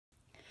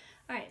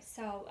Alright,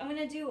 so I'm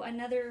going to do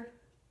another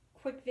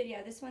quick video.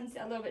 This one's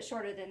a little bit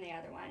shorter than the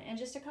other one, and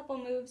just a couple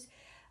moves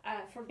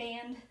for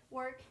band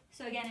work.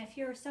 So again, if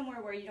you're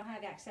somewhere where you don't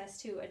have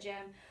access to a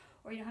gym,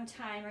 or you don't have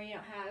time, or you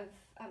don't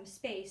have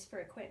space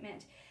for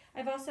equipment,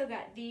 I've also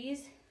got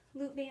these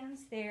loop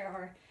bands. They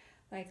are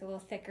like a little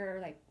thicker,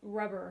 like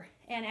rubber,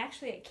 and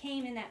actually it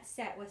came in that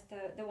set with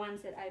the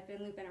ones that I've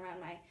been looping around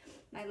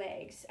my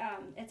legs.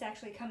 It's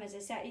actually come as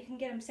a set. You can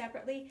get them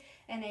separately,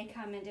 and they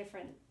come in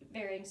different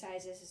varying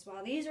sizes as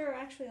well. These are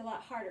actually a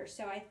lot harder,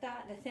 so I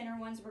thought the thinner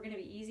ones were going to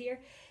be easier.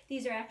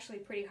 These are actually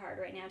pretty hard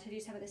right now to do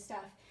some of this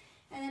stuff.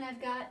 And then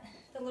I've got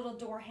the little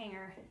door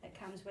hanger that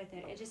comes with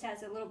it. It just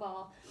has a little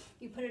ball.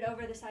 You put it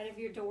over the side of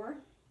your door.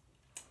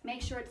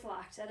 Make sure it's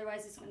locked,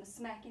 otherwise it's going to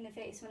smack you in the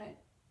face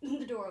when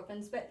the door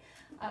opens. But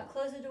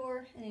close the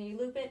door, and then you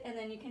loop it, and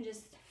then you can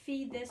just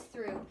feed this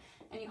through,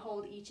 and you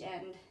hold each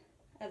end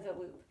of the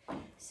loop.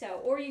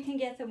 So, or you can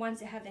get the ones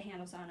that have the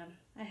handles on them.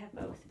 I have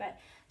both, but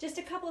just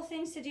a couple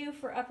things to do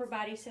for upper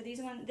body. So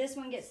this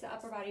one gets the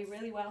upper body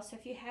really well. So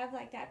if you have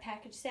like that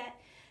package set,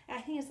 I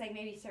think it's like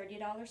maybe $30,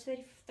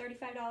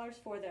 $35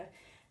 for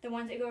the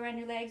ones that go around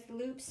your legs, the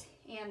loops,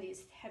 and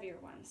these heavier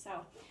ones.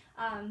 So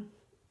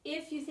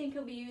if you think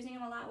you'll be using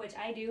them a lot, which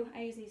I do,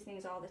 I use these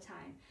things all the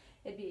time,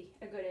 it'd be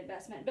a good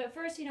investment. But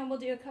first, we'll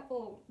do a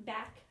couple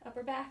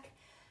upper back,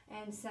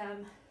 and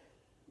some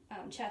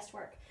chest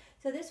work.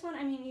 So this one,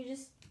 I mean,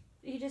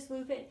 you just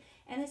loop it,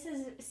 and this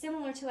is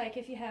similar to like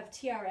if you have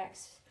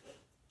TRX,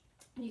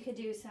 you could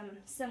do some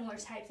similar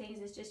type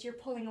things. It's just you're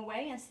pulling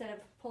away instead of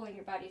pulling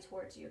your body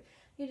towards you.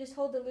 You just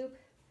hold the loop,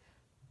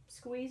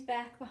 squeeze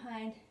back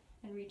behind,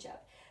 and reach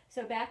up.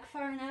 So back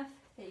far enough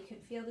that you can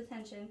feel the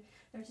tension.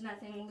 There's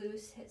nothing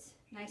loose, it's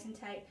nice and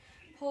tight.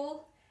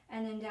 Pull,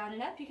 and then down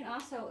and up. You can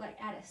also like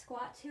add a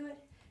squat to it,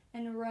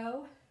 and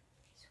row,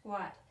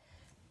 squat,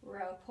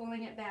 row,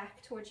 pulling it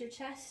back towards your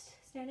chest,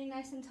 standing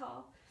nice and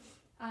tall.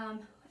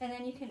 And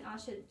then you can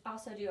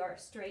also do our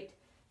straight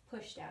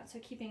push down. So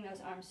keeping those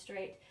arms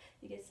straight,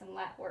 you get some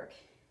lat work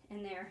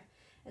in there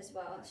as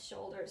well as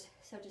shoulders.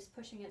 So just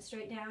pushing it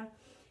straight down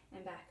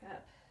and back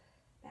up,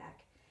 back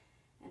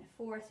and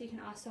forth. You can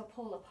also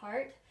pull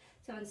apart.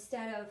 So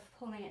instead of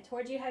pulling it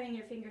towards you, having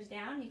your fingers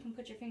down, you can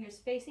put your fingers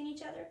facing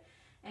each other,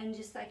 and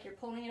just like you're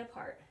pulling it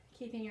apart,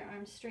 keeping your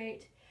arms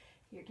straight.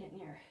 You're getting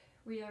your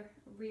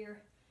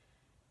rear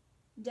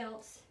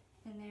delts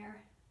in there,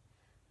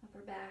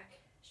 upper back,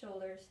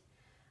 shoulders.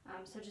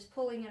 So just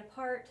pulling it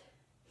apart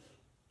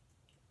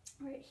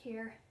right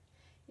here.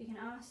 You can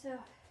also,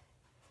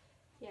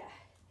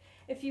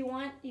 if you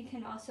want, you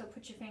can also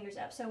put your fingers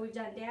up. So we've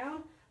done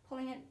down,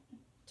 pulling it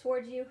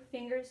towards you,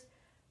 fingers,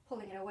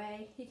 pulling it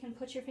away. You can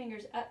put your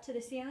fingers up to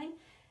the ceiling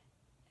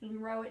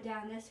and row it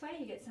down this way.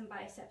 You get some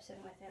biceps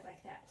in with it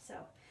like that. So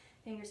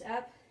fingers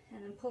up,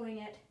 and then pulling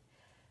it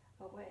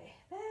away,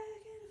 back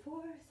and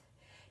forth.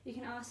 You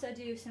can also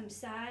do some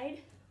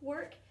side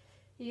work.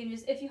 You can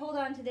just, if you hold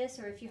on to this,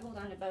 or if you hold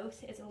on to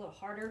both, it's a little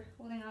harder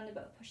holding on to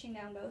both, pushing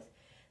down both.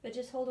 But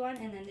just hold one,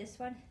 and then this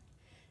one,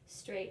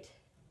 straight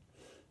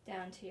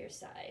down to your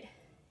side.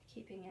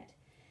 Keeping it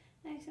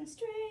nice and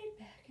straight,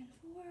 back and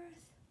forth.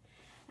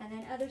 And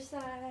then other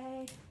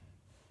side.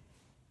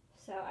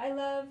 So I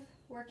love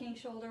working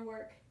shoulder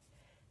work.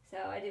 So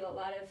I do a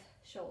lot of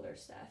shoulder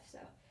stuff, so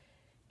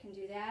can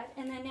do that.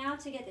 And then now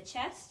to get the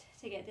chest,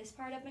 to get this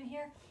part up in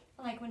here,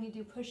 like when you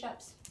do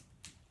push-ups.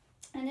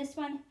 And this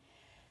one,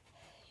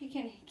 you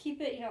can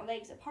keep it,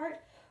 legs apart,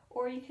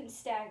 or you can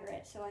stagger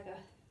it. So like a,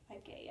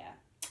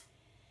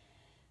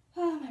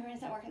 oh, my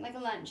brain's not working, like a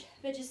lunge.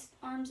 But just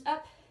arms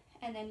up,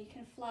 and then you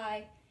can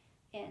fly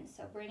in.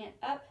 So bring it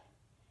up,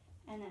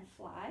 and then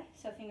fly.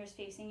 So fingers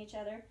facing each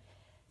other,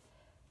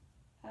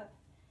 up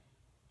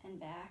and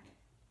back.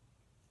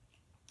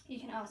 You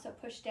can also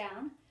push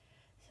down,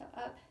 so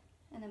up,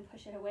 and then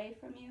push it away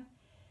from you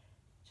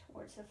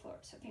towards the floor.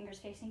 So fingers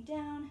facing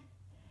down,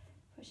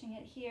 pushing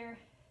it here.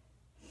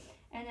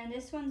 And then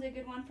this one's a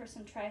good one for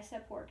some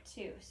tricep work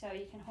too. So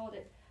you can hold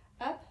it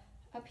up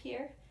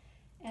here,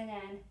 and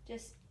then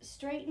just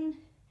straighten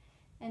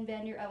and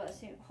bend your elbows.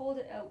 So you hold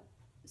it,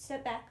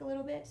 step back a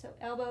little bit, so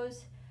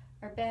elbows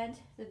are bent,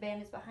 the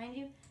band is behind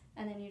you,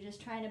 and then you're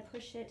just trying to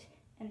push it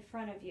in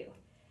front of you.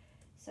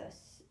 So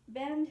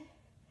bend,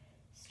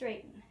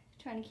 straighten,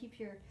 trying to keep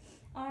your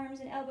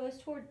arms and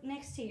elbows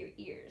next to your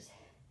ears.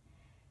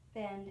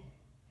 Bend,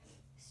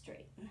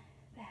 straighten,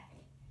 back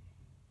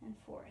and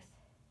forth.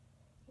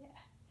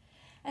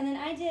 And then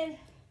I did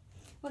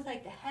with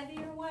like the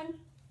heavier one.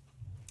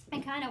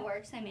 It kind of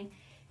works. I mean,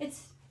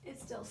 it's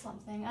still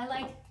something.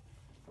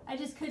 I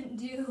just couldn't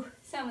do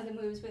some of the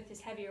moves with this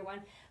heavier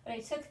one, but I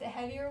took the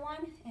heavier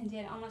one and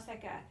did almost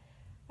like a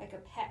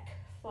pec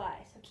fly.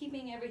 So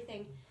keeping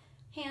everything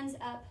hands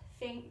up,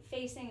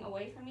 facing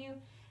away from you,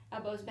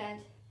 elbows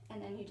bent,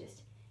 and then you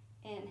just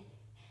in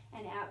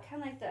and out,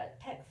 kind of like the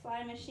pec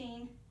fly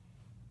machine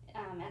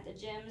at the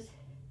gyms.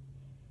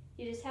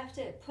 You just have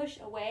to push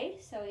away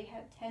so you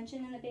have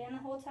tension in the band the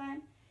whole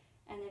time,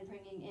 and then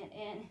bringing it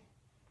in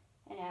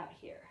and out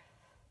here.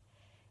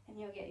 And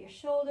you'll get your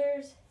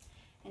shoulders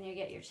and you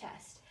get your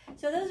chest.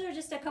 So those are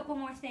just a couple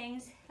more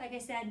things. Like I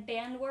said,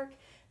 band work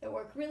that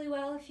work really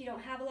well if you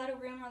don't have a lot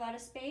of room or a lot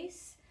of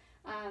space,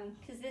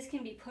 because this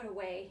can be put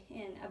away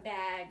in a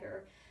bag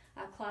or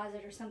a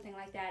closet or something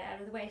like that out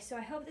of the way. So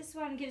I hope this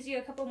one gives you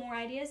a couple more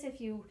ideas. If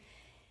you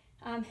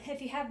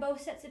have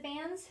both sets of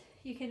bands,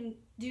 you can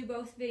do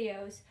both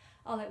videos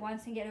all at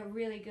once and get a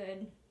really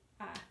good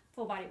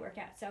full body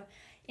workout. So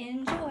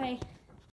enjoy.